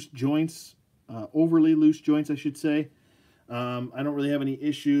any loose joints, overly loose joints, I should say. I don't really have any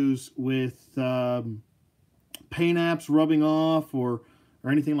issues with paint apps rubbing off or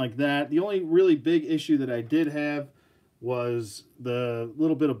anything like that. The only really big issue that I did have was the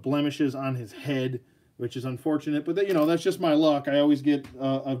little bit of blemishes on his head, which is unfortunate. But, you know, that's just my luck. I always get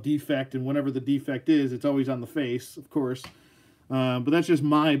a defect, and whatever the defect is, it's always on the face, of course. But that's just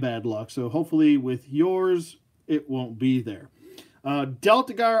my bad luck. So hopefully with yours, it won't be there.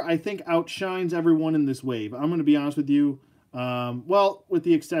 Deltigar, I think, outshines everyone in this wave. I'm going to be honest with you. Well, with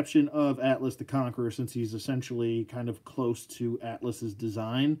the exception of Atlas the Conqueror, since he's essentially kind of close to Atlas's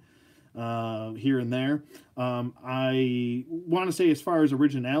design here and there. I want to say as far as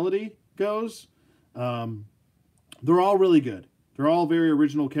originality goes, they're all really good. They're all very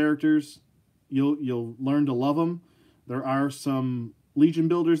original characters. You'll learn to love them. There are some Legion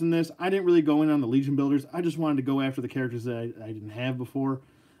builders in this. I didn't really go in on the Legion builders. I just wanted to go after the characters that I didn't have before,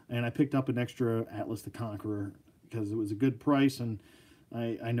 and I picked up an extra Atlas the Conqueror because it was a good price, and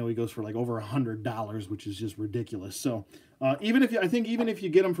I know he goes for like over $100, which is just ridiculous. So even if you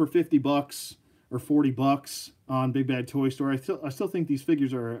get them for $50 or $40 on Big Bad Toy Store, I still think these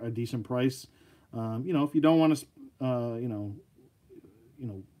figures are a decent price. You know, if you don't want to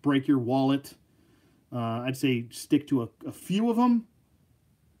break your wallet, I'd say stick to a few of them.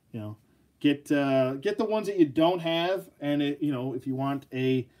 You know, get the ones that you don't have, and if you want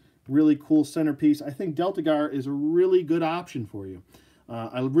a really cool centerpiece, I think Deltigar is a really good option for you.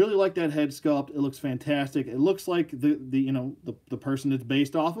 I really like that head sculpt. It looks fantastic. It looks like the person it's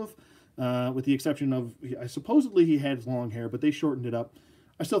based off of, with the exception of supposedly he had long hair, but they shortened it up.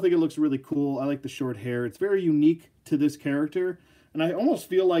 I still think it looks really cool. I like the short hair. It's very unique to this character, and I almost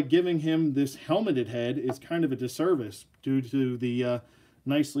feel like giving him this helmeted head is kind of a disservice due to the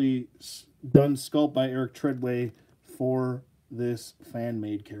nicely done sculpt by Eric Treadway for this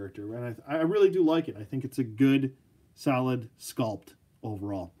fan-made character. And I really do like it. I think it's a good, solid sculpt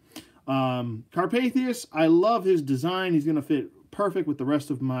overall. Carpathias, I love his design. He's going to fit perfect with the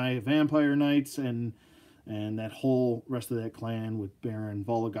rest of my Vampire Knights and that whole rest of that clan with Baron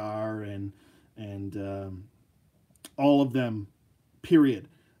Volgar and all of them, period.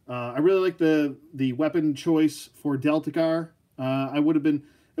 I really like the weapon choice for Deltigar. It would have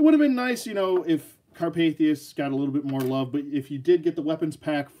been nice, if Carpathias got a little bit more love, but if you did get the weapons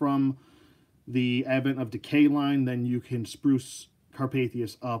pack from the Advent of Decay line, then you can spruce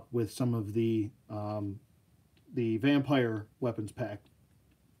Carpathias up with some of the Vampire weapons pack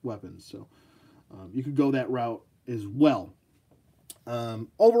weapons. So you could go that route as well.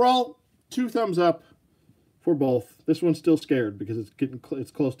 Overall, 2 thumbs up for both. This one's still scared because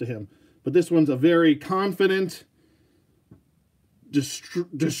it's close to him, but this one's a very confident,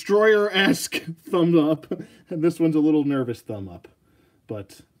 destroyer-esque thumb up, and this one's a little nervous thumb up,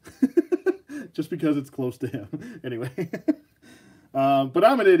 but just because it's close to him. Anyway, but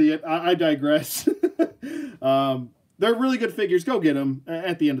I'm an idiot. I digress. They're really good figures. Go get them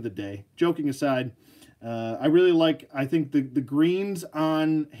at the end of the day. Joking aside, I think the greens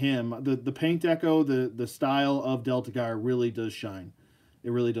on him, the paint deco, the style of Deltigar really does shine.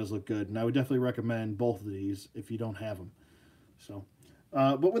 it really does look good. And I would definitely recommend both of these if you don't have them. So,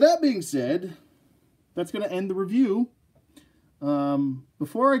 but with that being said, that's going to end the review.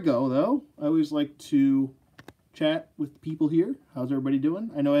 Before I go, though, I always like to chat with people here. How's everybody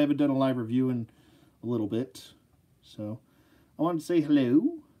doing? I know I haven't done a live review in a little bit. So, I want to say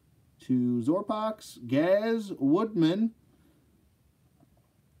hello to Zorpox, Gaz, Woodman,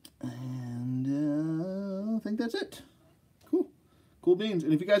 and I think that's it. Cool. Cool beans.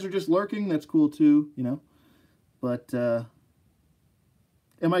 And if you guys are just lurking, that's cool too, you know. But, am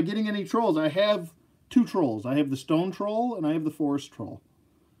I getting any trolls? I have 2 trolls. I have the stone troll and I have the forest troll.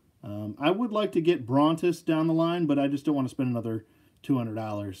 I would like to get Brontis down the line, but I just don't want to spend another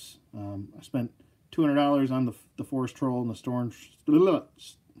 $200. I spent $200 on the forest troll and the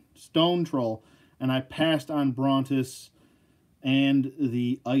stone troll, and I passed on Brontis and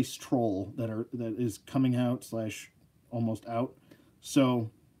the ice troll that is coming out / almost out.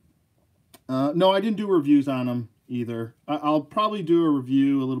 So no, I didn't do reviews on them either. I'll probably do a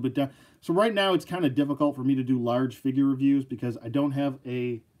review a little bit down. So right now it's kind of difficult for me to do large figure reviews because I don't have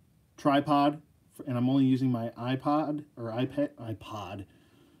a tripod and I'm only using my iPod or iPad,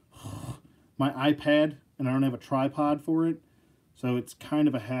 my iPad, and I don't have a tripod for it. So it's kind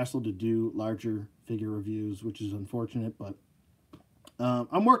of a hassle to do larger figure reviews, which is unfortunate, but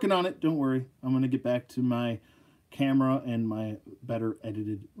I'm working on it. Don't worry. I'm going to get back to my camera and my better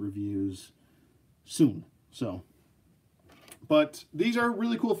edited reviews soon. So, but these are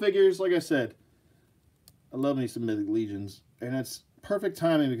really cool figures. Like I said, I love me some Mythic Legions, and it's perfect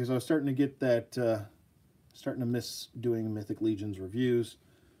timing because I was starting to get that, starting to miss doing Mythic Legions reviews,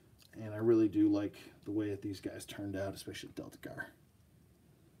 and I really do like the way that these guys turned out, especially Deltigar.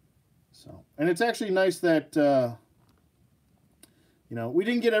 So, and it's actually nice that, you know, we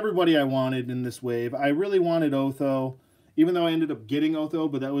didn't get everybody I wanted in this wave. I really wanted Otho, even though I ended up getting Otho,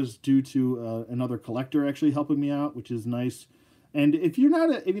 but that was due to another collector actually helping me out, which is nice. And if you're not,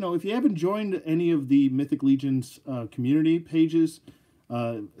 if you haven't joined any of the Mythic Legions community pages,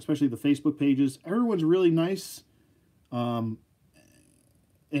 especially the Facebook pages, everyone's really nice. And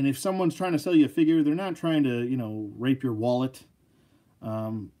if someone's trying to sell you a figure, they're not trying to, rape your wallet.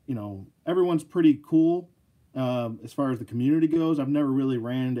 Everyone's pretty cool as far as the community goes. I've never really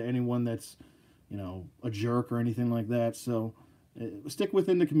ran into anyone that's, a jerk or anything like that. So stick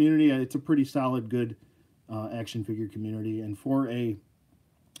within the community. It's a pretty solid, good action figure community. And for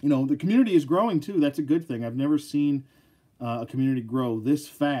the community is growing too. That's a good thing. I've never seen a community grow this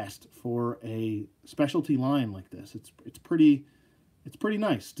fast for a specialty line like this. It's pretty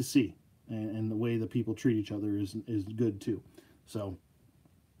nice to see. And the way that people treat each other is good too. So,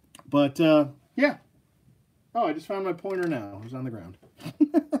 but yeah. Oh, I just found my pointer now. It was on the ground.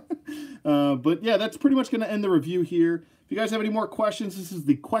 But yeah, that's pretty much going to end the review here. If you guys have any more questions, this is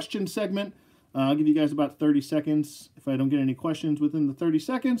the question segment. I'll give you guys about 30 seconds. If I don't get any questions within the 30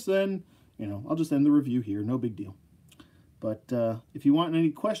 seconds, then, I'll just end the review here. No big deal. But if you want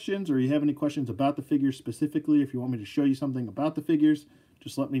any questions or you have any questions about the figures specifically, if you want me to show you something about the figures,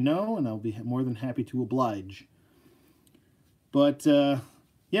 just let me know, and I'll be more than happy to oblige. But,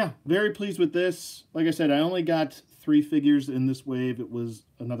 yeah, very pleased with this. Like I said, I only got 3 figures in this wave. It was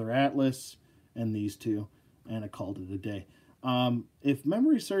another Atlas and these 2, and I called it a day. If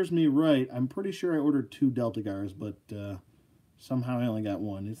memory serves me right, I'm pretty sure I ordered 2 Deltigars, but somehow I only got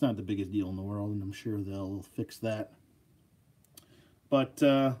 1. It's not the biggest deal in the world, and I'm sure they'll fix that. But,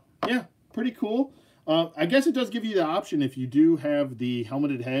 yeah, pretty cool. I guess it does give you the option, if you do have the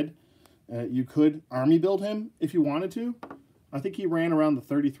helmeted head, you could army build him if you wanted to. I think he ran around the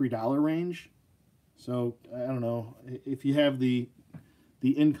 $33 range. So, I don't know. If you have the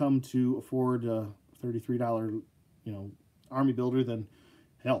income to afford a $33, army builder, then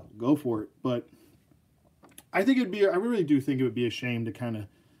hell, go for it. But I think I really do think it would be a shame to kind of,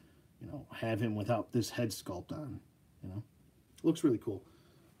 have him without this head sculpt on, Looks really cool.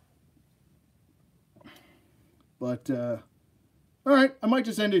 But, all right, I might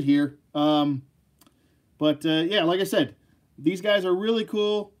just end it here. Yeah, like I said, these guys are really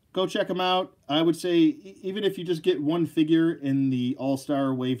cool. Go check them out. I would say, even if you just get 1 figure in the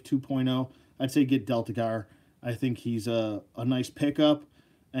All-Star Wave 2.0, I'd say get Deltigar. I think he's a nice pickup.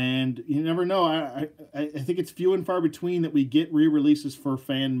 And you never know. I think it's few and far between that we get re-releases for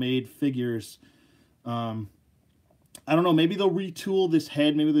fan-made figures. I don't know. Maybe they'll retool this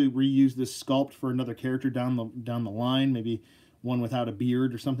head. Maybe they'll reuse this sculpt for another character down the line. Maybe one without a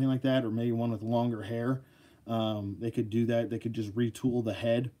beard or something like that, or maybe one with longer hair. They could do that. They could just retool the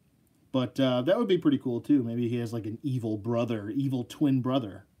head. But that would be pretty cool, too. Maybe he has like an evil twin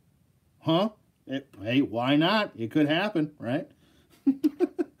brother. Huh? Hey, why not? It could happen, right?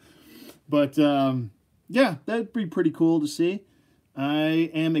 But, yeah, that'd be pretty cool to see.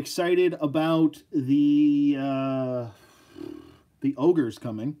 I am excited about the ogres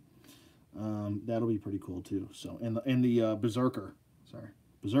coming. That'll be pretty cool too. So, and the berserker,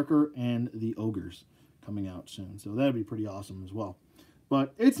 berserker and the ogres coming out soon. So that'd be pretty awesome as well.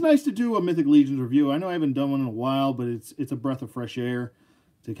 But it's nice to do a Mythic Legions review. I know I haven't done one in a while, but it's a breath of fresh air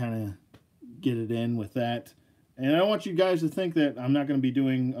to kind of get it in with that. And I don't want you guys to think that I'm not going to be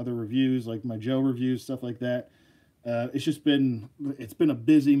doing other reviews, like my Joe reviews, stuff like that. It's been a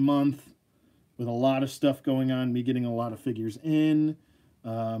busy month with a lot of stuff going on, me getting a lot of figures in.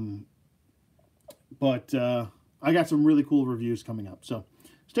 But I got some really cool reviews coming up. So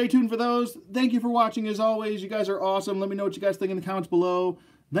stay tuned for those. Thank you for watching as always. You guys are awesome. Let me know what you guys think in the comments below.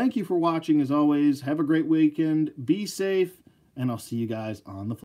 Thank you for watching as always. Have a great weekend. Be safe. And I'll see you guys on the flip.